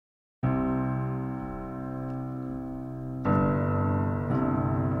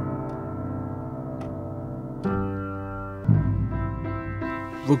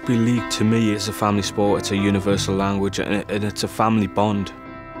Rugby league to me is a family sport, it's a universal language and it's a family bond.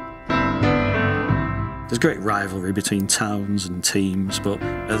 There's great rivalry between towns and teams, but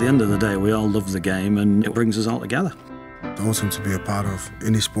at the end of the day we all love the game and it brings us all together. It's awesome to be a part of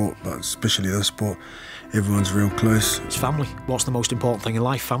any sport, but especially this sport. Everyone's real close. It's family. What's the most important thing in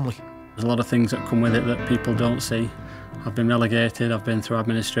life? Family. There's a lot of things that come with it that people don't see. I've been relegated, I've been through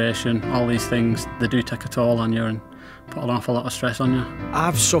administration, all these things, they do take a toll on you and put an awful lot of stress on you.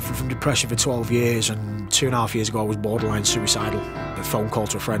 I've suffered from depression for 12 years and 2.5 years ago I was borderline suicidal. A phone call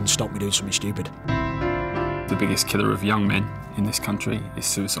to a friend stopped me doing something stupid. The biggest killer of young men in this country is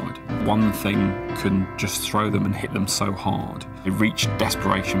suicide. One thing can just throw them and hit them so hard. They reach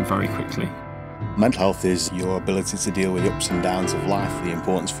desperation very quickly. Mental health is your ability to deal with the ups and downs of life. The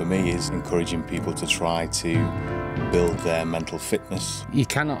importance for me is encouraging people to try to build their mental fitness. You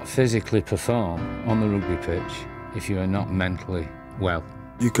cannot physically perform on the rugby pitch if you are not mentally well.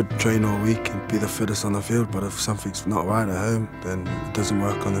 You could train all week and be the fittest on the field, but if something's not right at home, then it doesn't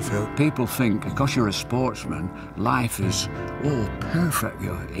work on the field. People think because you're a sportsman, life is all perfect.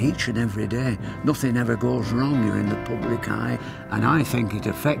 You're each and every day. Nothing ever goes wrong. You're in the public eye. And I think it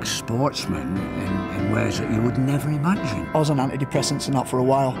affects sportsmen in ways that you would never imagine. I was on antidepressants and that for a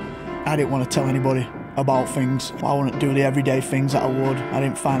while. I didn't want to tell anybody about things. I wouldn't do the everyday things that I would. I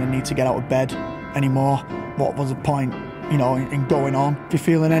didn't find the need to get out of bed anymore. What was the point? You know, in going on. If you're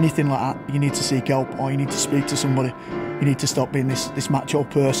feeling anything like that, you need to seek help or you need to speak to somebody. You need to stop being this macho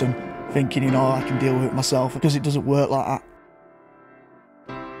person thinking, you know, I can deal with it myself, because it doesn't work like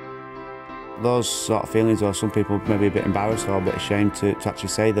that. Those sort of feelings, or some people may be a bit embarrassed or a bit ashamed to actually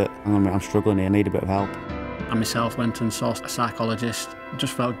say that I'm struggling here, I need a bit of help. I myself went and saw a psychologist. It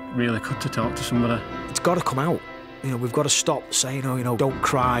just felt really good to talk to somebody. It's got to come out. You know, we've got to stop saying, oh, you know, don't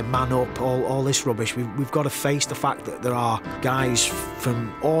cry, man up, all this rubbish. We've got to face the fact that there are guys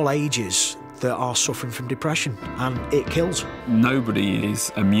from all ages that are suffering from depression, and it kills. Nobody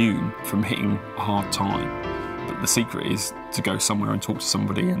is immune from hitting a hard time, but the secret is to go somewhere and talk to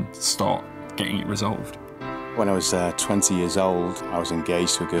somebody and start getting it resolved. When I was 20 years old, I was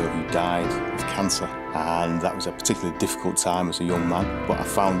engaged to a girl who died of cancer, and that was a particularly difficult time as a young man, but I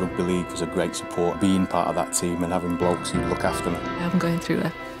found Rugby League was a great support, being part of that team and having blokes who look after me. I'm going through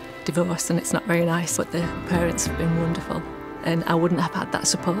a divorce and it's not very nice, but the parents have been wonderful, and I wouldn't have had that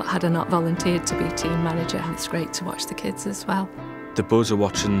support had I not volunteered to be team manager, and it's great to watch the kids as well. The buzz of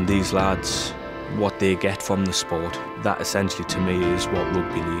watching these lads, what they get from the sport, that essentially to me is what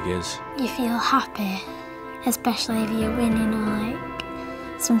rugby league is. You feel happy, especially if you're winning, or like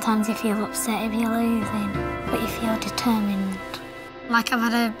sometimes you feel upset if you're losing, but you feel determined. Like I've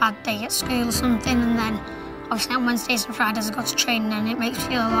had a bad day at school or something, and then obviously on Wednesdays and Fridays I go to training and it makes me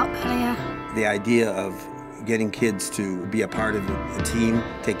feel a lot better, yeah. The idea of getting kids to be a part of a team,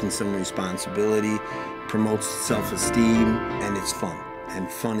 taking some responsibility, promotes self-esteem, and it's fun. And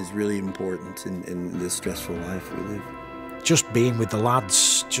fun is really important in this stressful life we live. Just being with the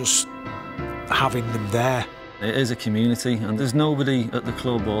lads, just having them there. It is a community, and there's nobody at the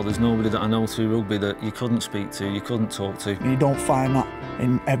club or there's nobody that I know through rugby that you couldn't speak to, you couldn't talk to. You don't find that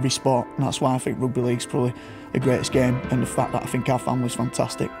in every sport, and that's why I think rugby league's probably the greatest game, and the fact that I think our family's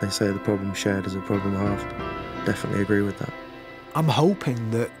fantastic. They say the problem shared is a problem halved. Definitely agree with that. I'm hoping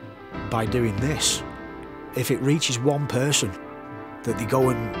that by doing this, if it reaches one person, that they go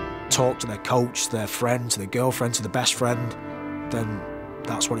and talk to their coach, their friend, to their girlfriend, to their best friend, then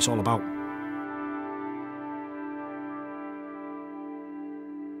that's what it's all about.